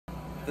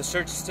The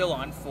search is still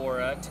on for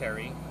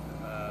Terry.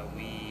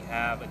 We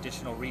have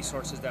additional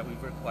resources that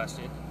we've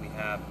requested. We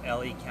have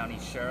LA County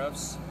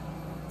Sheriffs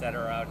that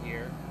are out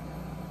here,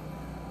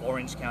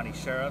 Orange County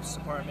Sheriff's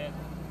Department,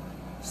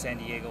 San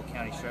Diego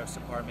County Sheriff's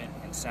Department,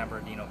 and San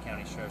Bernardino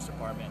County Sheriff's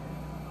Department.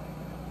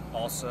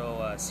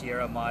 Also,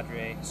 Sierra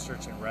Madre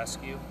Search and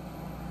Rescue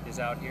is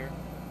out here.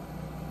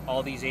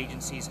 All these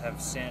agencies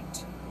have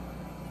sent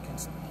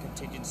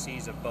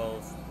contingencies of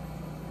both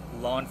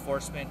law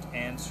enforcement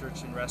and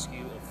search and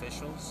rescue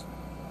officials.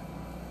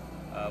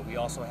 We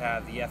also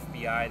have the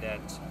FBI that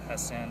has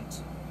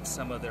sent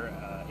some of their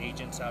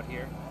agents out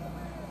here.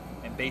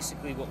 And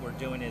basically what we're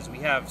doing is we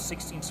have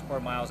 16 square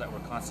miles that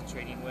we're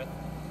concentrating with.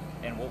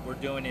 And what we're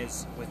doing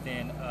is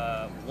within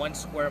 1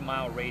 square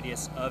mile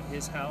radius of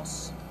his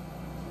house,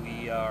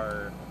 we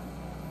are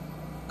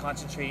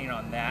concentrating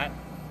on that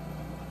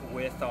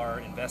with our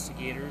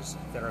investigators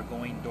that are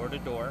going door to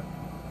door,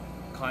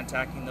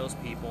 contacting those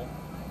people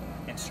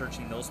and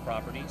searching those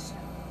properties.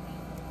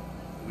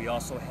 We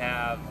also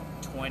have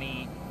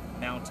 20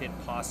 mounted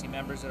posse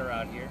members that are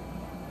out here,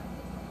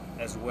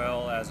 as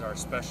well as our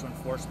Special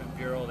Enforcement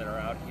Bureau that are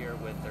out here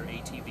with their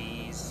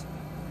ATVs,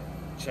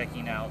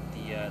 checking out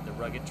the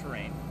rugged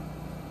terrain.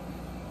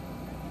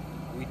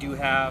 We do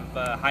have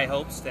high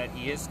hopes that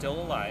he is still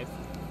alive.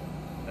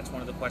 That's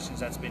one of the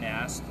questions that's been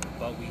asked,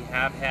 but we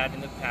have had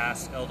in the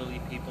past elderly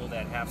people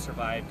that have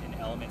survived in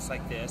elements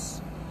like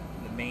this.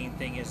 The main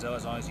thing is, though,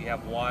 as long as you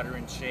have water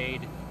and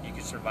shade, you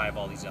can survive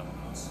all these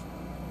elements.